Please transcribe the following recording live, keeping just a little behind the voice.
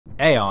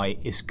AI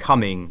is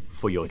coming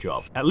for your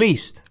job. At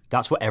least,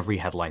 that's what every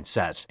headline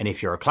says. And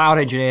if you're a cloud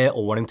engineer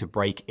or wanting to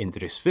break into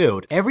this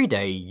field, every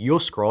day you're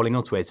scrolling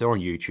on Twitter or on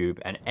YouTube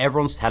and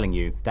everyone's telling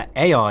you that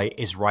AI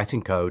is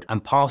writing code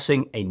and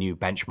passing a new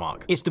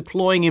benchmark. It's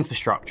deploying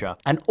infrastructure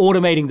and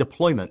automating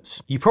deployments.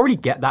 You probably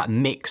get that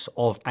mix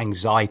of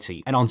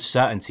anxiety and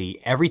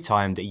uncertainty every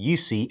time that you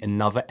see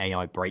another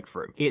AI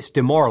breakthrough. It's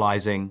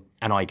demoralizing,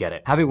 and I get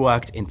it. Having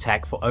worked in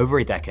tech for over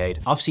a decade,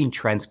 I've seen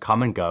trends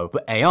come and go,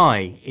 but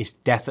AI is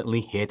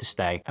definitely here to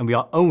stay, and we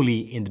are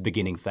only in the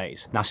beginning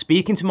phase. Now,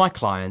 speaking to my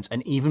clients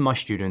and even my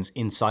students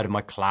inside of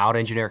my Cloud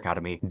Engineer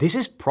Academy, this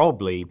is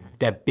probably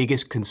their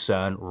biggest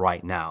concern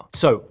right now.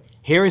 So,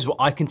 here is what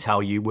I can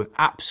tell you with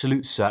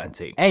absolute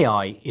certainty.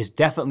 AI is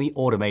definitely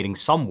automating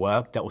some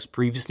work that was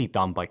previously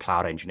done by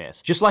cloud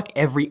engineers, just like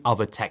every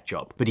other tech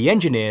job. But the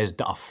engineers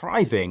that are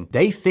thriving,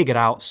 they figured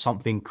out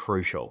something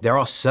crucial. There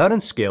are certain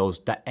skills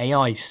that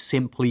AI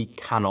simply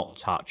cannot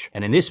touch.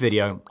 And in this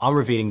video, I'm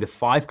revealing the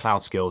 5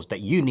 cloud skills that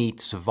you need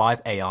to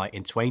survive AI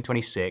in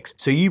 2026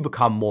 so you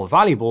become more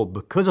valuable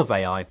because of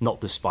AI,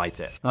 not despite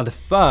it. Now, the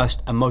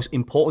first and most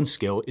important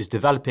skill is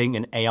developing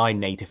an AI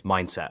native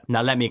mindset.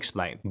 Now, let me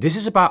explain. This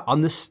is about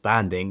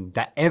understanding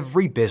that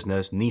every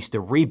business needs to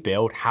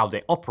rebuild how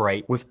they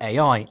operate with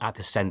AI at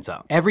the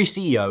center. Every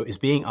CEO is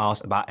being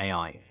asked about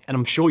AI. And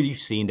I'm sure you've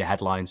seen the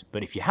headlines,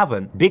 but if you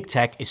haven't, big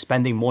tech is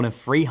spending more than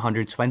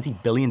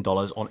 $320 billion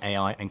on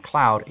AI and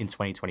cloud in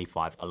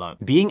 2025 alone.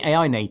 Being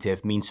AI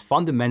native means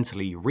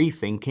fundamentally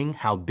rethinking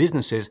how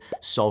businesses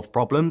solve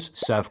problems,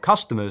 serve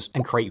customers,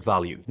 and create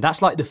value.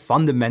 That's like the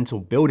fundamental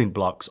building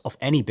blocks of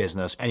any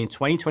business, and in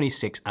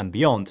 2026 and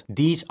beyond,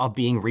 these are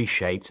being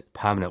reshaped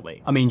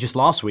permanently. I mean, just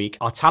last week,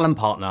 our talent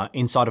partner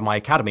inside of my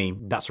academy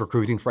that's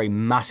recruiting for a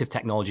massive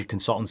technology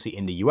consultancy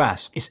in the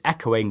US is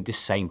echoing this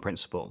same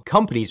principle.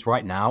 Companies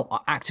right now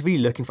are actively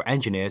looking for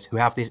engineers who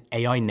have this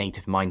AI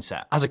native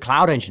mindset. As a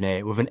cloud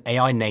engineer with an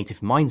AI native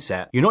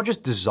mindset, you're not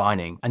just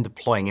designing and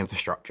deploying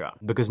infrastructure,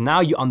 because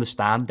now you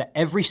understand that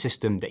every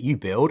system that you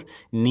build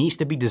needs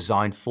to be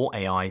designed for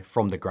AI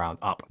from the ground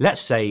up.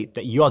 Let's say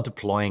that you are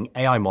deploying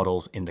AI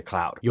models in the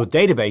cloud. Your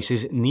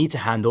databases need to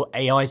handle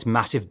AI's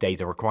massive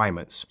data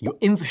requirements. Your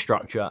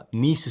infrastructure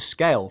needs to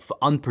scale for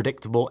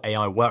unpredictable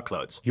AI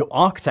workloads. Your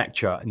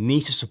architecture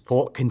needs to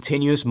support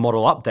continuous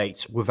model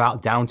updates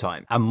without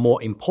downtime. And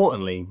more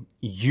importantly,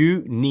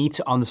 you need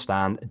to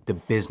understand the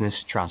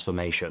business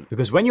transformation.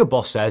 Because when your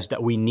boss says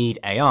that we need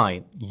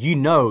AI, you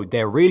know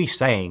they're really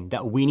saying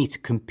that we need to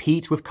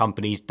compete with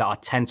companies that are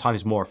 10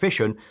 times more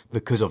efficient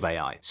because of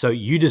AI. So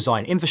you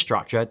design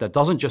infrastructure that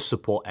doesn't just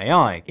support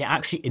AI, it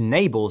actually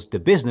enables the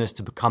business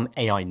to become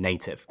AI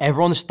native.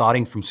 Everyone's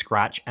starting from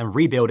scratch and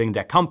rebuilding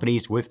their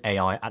companies with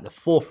AI at the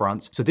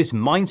forefront. So this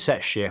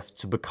mindset shift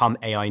to become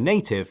AI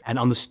native and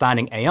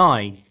understanding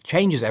AI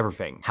changes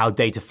everything. How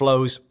data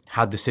flows,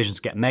 how decisions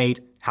get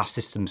made, how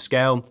systems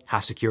scale, how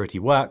security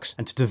works.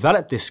 And to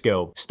develop this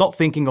skill, stop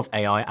thinking of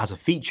AI as a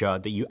feature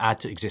that you add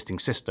to existing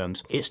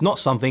systems. It's not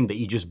something that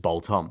you just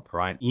bolt on,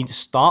 right? You need to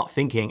start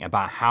thinking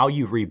about how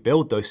you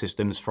rebuild those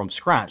systems from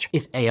scratch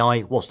if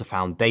AI was the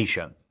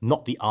foundation,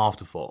 not the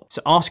afterthought.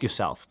 So ask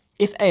yourself,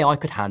 if AI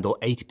could handle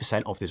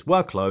 80% of this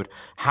workload,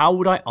 how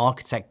would I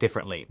architect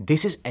differently?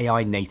 This is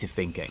AI native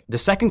thinking. The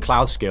second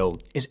cloud skill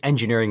is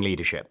engineering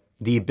leadership.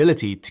 The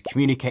ability to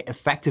communicate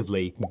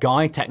effectively,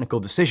 guide technical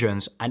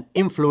decisions, and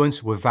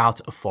influence without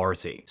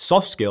authority.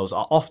 Soft skills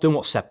are often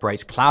what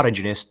separates cloud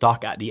engineers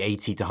stuck at the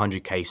 80 to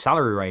 100K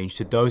salary range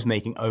to those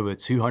making over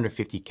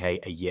 250K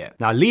a year.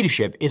 Now,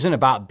 leadership isn't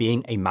about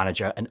being a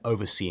manager and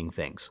overseeing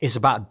things. It's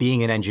about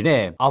being an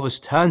engineer others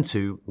turn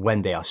to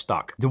when they are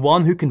stuck. The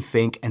one who can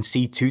think and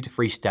see 2 to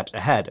 3 steps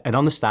ahead and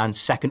understand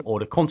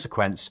second-order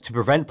consequence to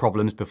prevent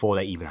problems before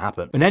they even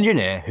happen. An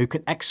engineer who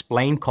can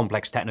explain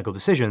complex technical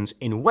decisions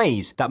in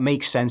ways that make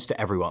sense to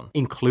everyone,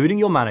 including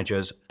your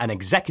managers and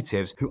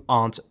executives who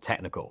aren't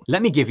technical.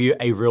 Let me give you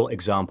a real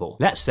example.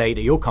 Let's say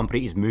that your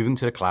company is moving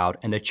to the cloud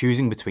and they're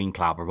choosing between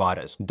cloud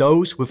providers.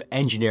 Those with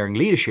engineering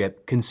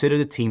leadership consider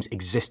the team's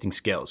existing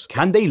skills.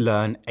 Can they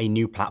learn a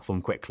new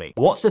platform quickly?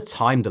 What's the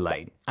time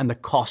delay and the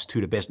cost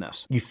to the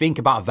business? You think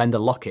about vendor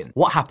lock-in.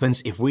 What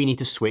happens if we need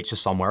to switch to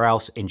somewhere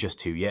else in just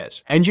 2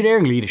 years?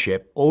 Engineering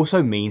leadership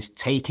also means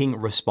taking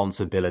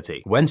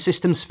responsibility. When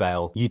systems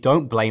fail, you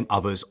don't blame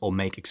others or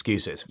make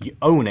excuses. You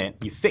own it,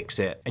 you fix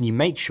it, and you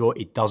make sure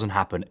it doesn't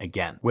happen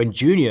again. When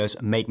juniors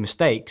make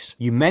mistakes,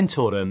 you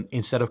mentor them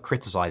instead of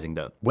criticizing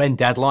them. When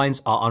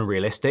deadlines are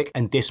unrealistic,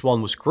 and this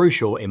one was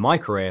crucial in my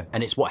career,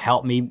 and it's what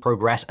helped me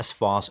progress as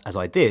fast as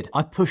I did,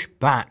 I pushed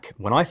back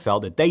when I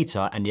felt the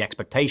data and the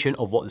expectation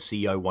of what the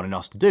CEO wanted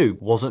us to do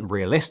wasn't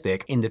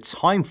realistic in the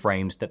time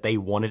frames that they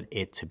wanted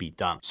it to be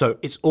done. So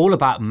it's all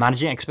about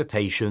managing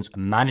expectations,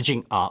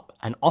 managing up,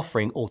 and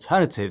offering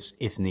alternatives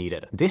if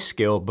needed. This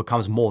skill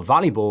becomes more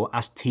valuable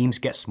as teams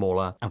get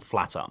smaller and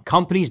flatter.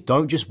 Companies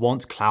don't just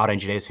want cloud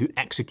engineers who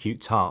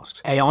execute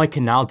tasks. AI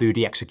can now do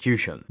the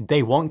execution.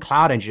 They want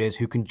cloud engineers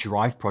who can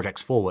drive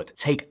projects forward,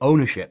 take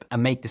ownership,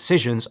 and make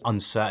decisions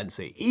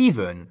uncertainty,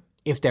 even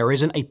if there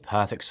isn't a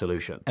perfect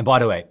solution. And by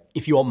the way,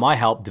 if you want my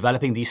help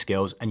developing these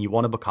skills and you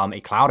want to become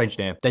a cloud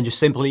engineer, then just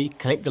simply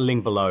click the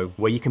link below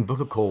where you can book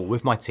a call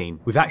with my team.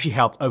 We've actually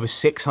helped over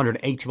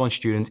 681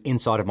 students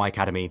inside of my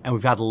academy, and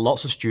we've had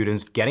lots of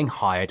students getting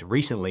hired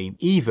recently,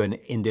 even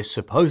in this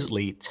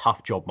supposedly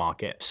tough job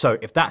market. So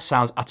if that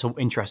sounds at all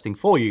interesting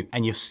for you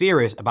and you're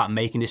serious about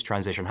making this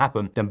transition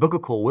happen, then book a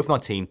call with my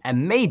team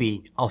and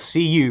maybe I'll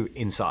see you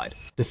inside.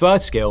 The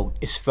third skill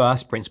is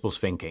first principles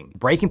thinking,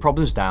 breaking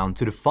problems down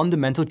to the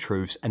fundamental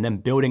truths and then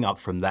building up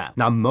from there.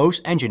 Now,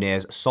 most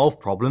engineers solve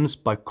problems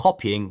by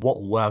copying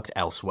what worked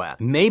elsewhere.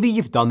 Maybe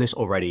you've done this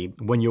already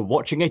when you're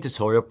watching a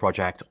tutorial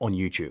project on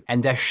YouTube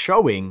and they're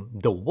showing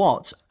the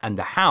what and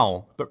the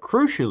how, but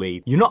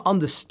crucially, you're not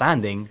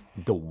understanding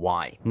the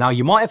why. Now,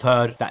 you might have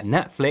heard that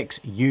Netflix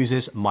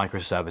uses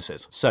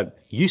microservices. So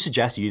you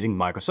suggest using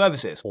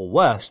microservices, or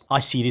worse, I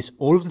see this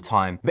all of the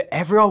time, but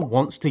everyone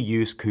wants to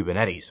use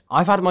Kubernetes.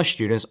 I've had my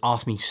students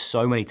ask me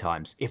so many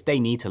times if they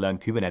need to learn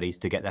Kubernetes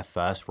to get their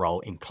first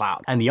role in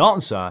cloud. And the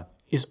answer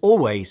is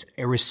always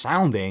a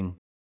resounding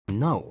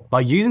no.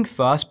 By using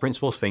first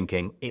principles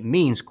thinking, it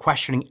means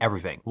questioning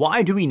everything.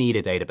 Why do we need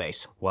a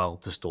database? Well,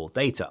 to store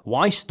data.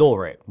 Why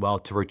store it? Well,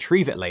 to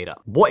retrieve it later.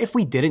 What if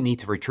we didn't need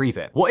to retrieve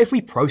it? What if we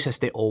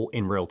processed it all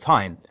in real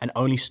time and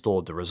only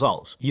stored the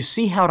results? You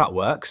see how that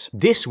works?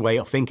 This way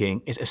of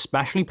thinking is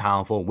especially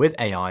powerful with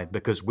AI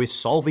because we're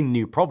solving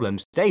new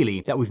problems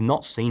daily that we've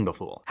not seen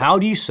before. How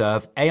do you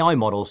serve AI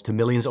models to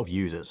millions of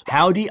users?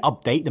 How do you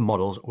update the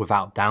models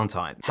without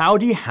downtime? How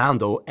do you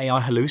handle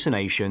AI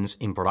hallucinations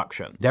in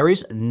production? There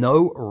is no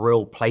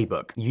real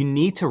playbook. You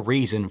need to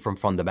reason from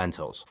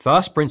fundamentals.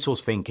 First principles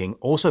thinking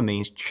also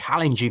means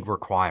challenging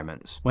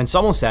requirements. When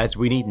someone says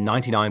we need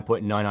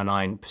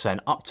 99.999%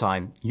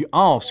 uptime, you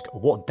ask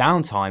what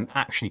downtime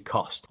actually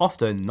costs.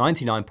 Often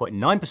 99.9%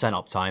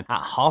 uptime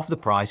at half the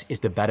price is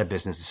the better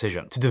business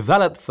decision. To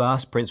develop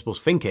first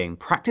principles thinking,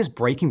 practice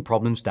breaking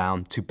problems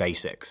down to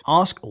basics.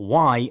 Ask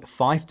why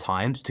 5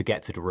 times to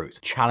get to the root.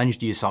 Challenge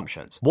the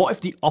assumptions. What if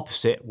the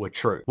opposite were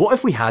true? What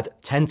if we had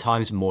 10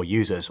 times more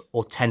users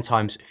or 10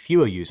 times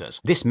fewer users?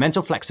 This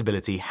mental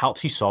flexibility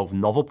helps you solve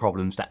novel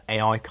problems that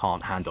AI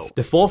can't handle.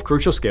 The fourth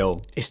crucial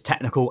skill is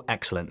technical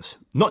excellence.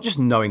 Not just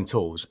knowing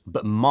tools,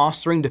 but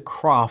mastering the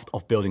craft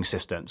of building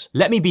systems.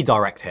 Let me be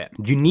direct here.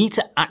 You need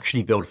to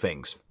actually build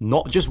things,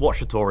 not just watch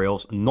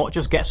tutorials, not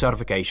just get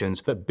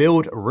certifications, but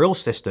build real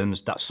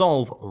systems that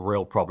solve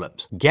real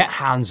problems. Get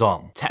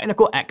hands-on.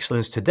 Technical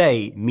excellence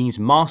today means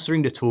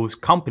mastering the tools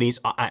companies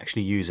are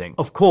actually using.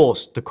 Of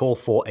course, the core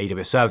 4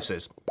 AWS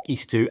services,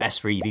 EC2,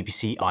 S3,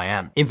 VPC,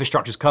 IAM,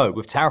 infrastructure as code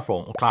with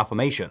Terraform or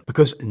CloudFormation,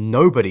 because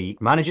nobody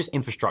manages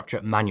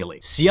infrastructure manually.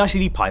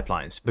 CI/CD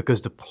pipelines,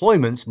 because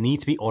deployments need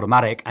to be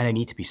automatic and they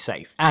need to be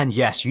safe. And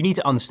yes, you need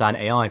to understand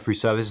AI through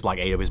services like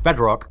AWS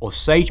Bedrock or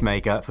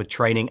SageMaker for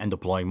training and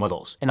deploying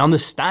models, and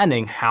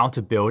understanding how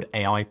to build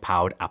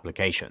AI-powered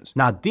applications.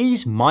 Now,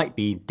 these might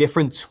be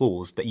different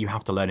tools that you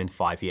have to learn in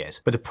 5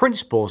 years, but the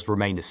principles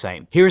remain the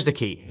same. Here is the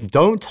key.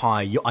 Don't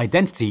tie your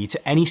identity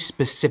to any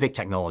specific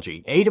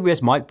technology.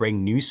 AWS might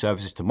bring new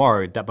services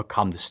tomorrow that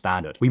become the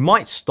standard. We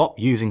might stop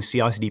using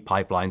CI/CD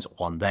pipelines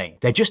one day.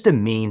 They're just a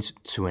means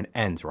to an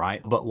end,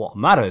 right? But what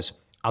matters,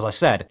 as I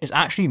said, is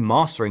actually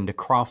mastering the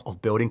craft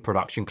of building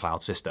production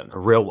cloud systems,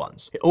 real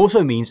ones. It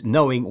also means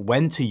knowing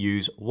when to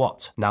use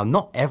what. Now,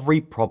 not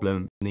every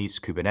problem needs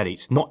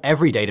Kubernetes. Not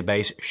every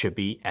database should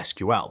be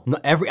SQL.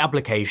 Not every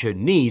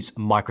application needs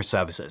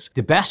microservices.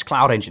 The best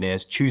cloud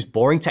engineers choose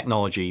boring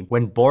technology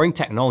when boring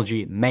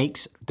technology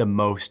makes the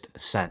most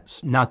sense.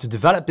 Now, to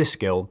develop this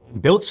skill,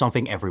 build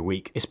something every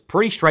week. It's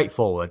pretty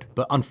straightforward,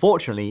 but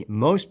unfortunately,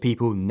 most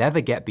people never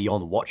get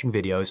beyond watching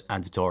videos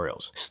and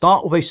tutorials.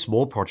 Start with a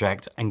small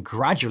project and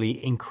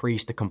gradually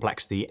increase the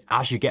complexity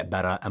as you get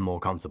better and more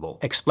comfortable.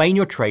 Explain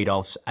your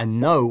trade-offs and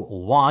know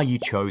why you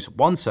chose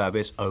one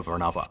service over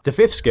another. The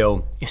fifth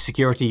skill is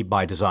security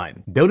by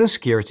design. Building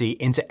security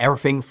into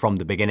everything from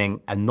the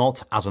beginning and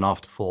not as an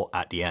afterthought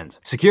at the end.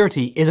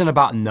 Security isn't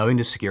about knowing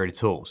the security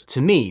tools.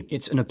 To me,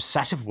 it's an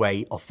obsessive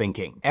way of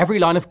thinking. Every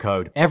line of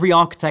code, every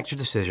architecture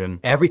decision,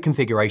 every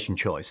configuration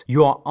choice,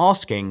 you are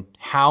asking,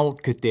 how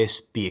could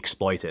this be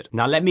exploited?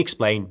 Now, let me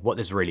explain what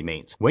this really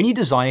means. When you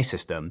design a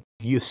system,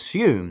 you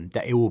assume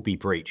that it will be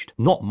breached.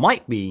 Not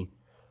might be,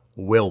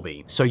 will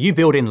be. So you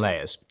build in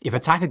layers. If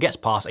attacker gets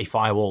past a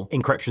firewall,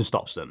 encryption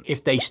stops them.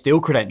 If they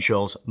steal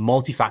credentials,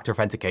 multi-factor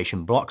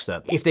authentication blocks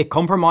them. If they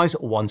compromise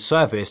one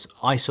service,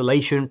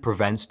 isolation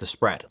prevents the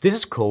spread. This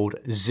is called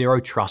zero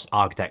trust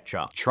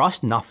architecture.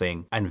 Trust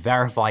nothing and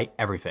verify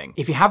everything.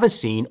 If you haven't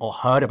seen or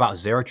heard about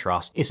zero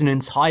trust, it's an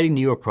entirely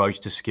new approach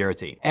to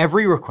security.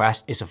 Every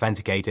request is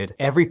authenticated,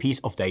 every piece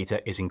of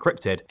data is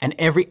encrypted, and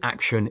every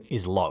action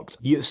is logged.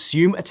 You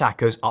assume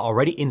attackers are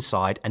already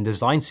inside and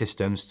design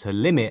systems to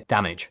limit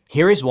damage.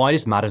 Here is why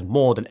this matters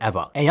more than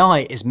ever.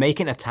 AI is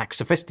making attacks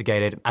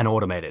sophisticated and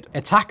automated.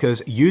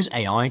 Attackers use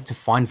AI to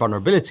find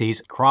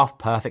vulnerabilities, craft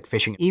perfect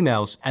phishing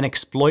emails, and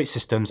exploit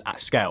systems at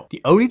scale.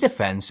 The only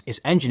defense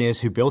is engineers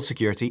who build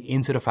security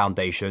into the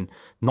foundation,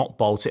 not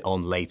bolt it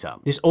on later.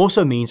 This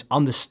also means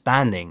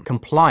understanding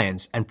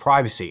compliance and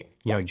privacy.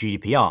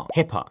 GDPR,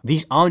 HIPAA.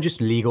 These aren't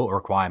just legal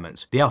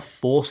requirements. They are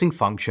forcing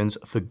functions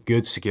for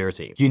good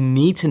security. You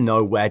need to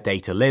know where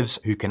data lives,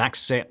 who can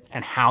access it,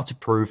 and how to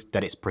prove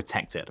that it's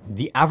protected.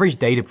 The average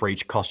data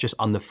breach costs just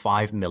under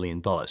 $5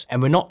 million.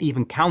 And we're not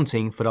even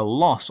counting for the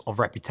loss of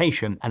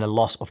reputation and the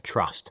loss of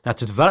trust. Now,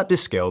 to develop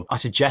this skill, I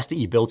suggest that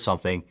you build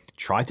something,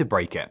 try to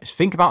break it.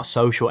 Think about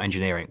social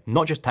engineering,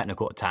 not just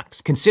technical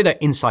attacks. Consider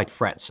inside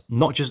threats,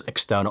 not just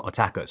external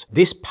attackers.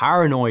 This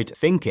paranoid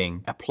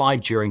thinking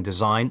applied during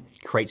design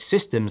creates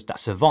systems that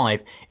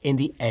survive in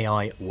the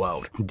AI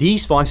world.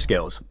 These 5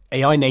 skills,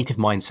 AI native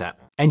mindset,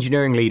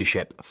 engineering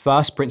leadership,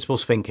 first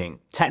principles thinking,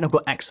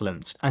 technical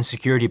excellence, and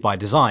security by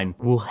design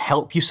will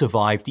help you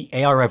survive the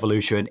AI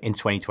revolution in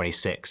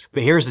 2026.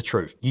 But here's the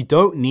truth. You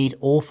don't need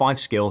all 5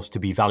 skills to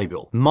be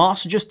valuable.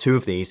 Master just 2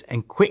 of these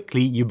and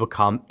quickly you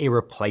become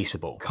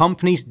irreplaceable.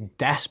 Companies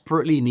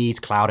desperately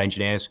need cloud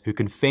engineers who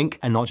can think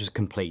and not just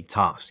complete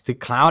tasks. The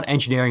cloud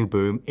engineering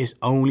boom is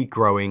only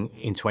growing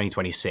in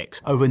 2026.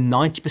 Over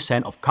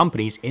 90% of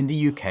companies in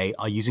the UK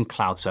are using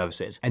cloud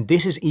services, and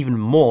this is even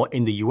more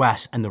in the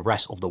US and the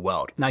rest of the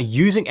world. Now,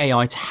 using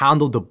AI to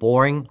handle the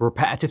boring,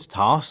 repetitive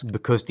tasks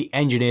because the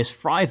engineers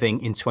thriving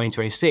in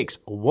 2026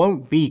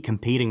 won't be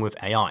competing with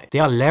AI. They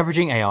are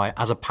leveraging AI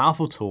as a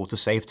powerful tool to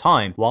save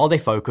time while they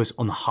focus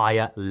on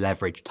higher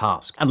leverage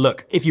tasks. And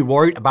look, if you're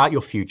worried about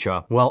your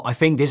future, well, I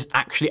think this is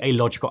actually a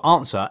logical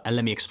answer, and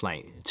let me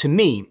explain. To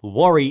me,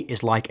 worry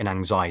is like an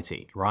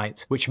anxiety,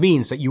 right? Which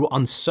means that you are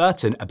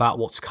uncertain about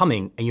what's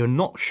coming and you're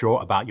not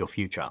sure about your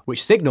future,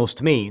 which signals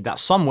to me that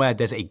somewhere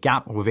there's a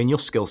gap within your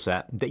skill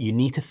set that you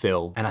need to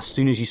fill, and as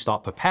soon as you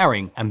start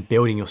preparing and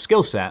building your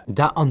skill set,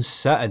 that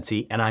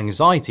uncertainty and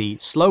anxiety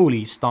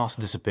slowly starts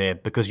to disappear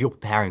because you're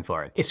preparing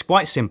for it. It's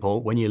quite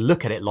simple when you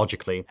look at it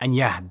logically, and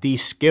yeah,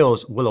 these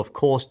skills will of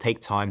course take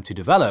time to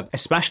develop,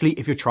 especially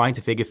if you're trying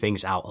to figure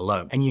things out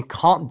alone, and you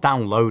can't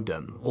download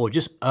them or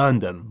just earn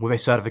them with a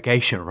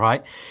certification,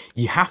 right?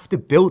 You have to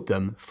build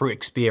them through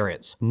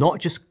experience, not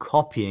just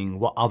copying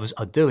what others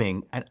are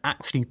doing and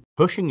actually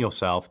pushing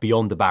yourself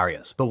beyond the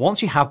barriers. But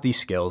once you have these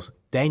skills,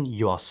 then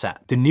you are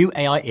set. The new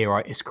AI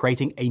era is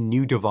creating a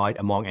new divide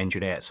among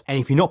engineers. And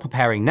if you're not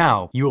preparing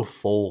now, you will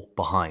fall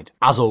behind.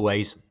 As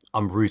always,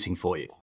 I'm rooting for you.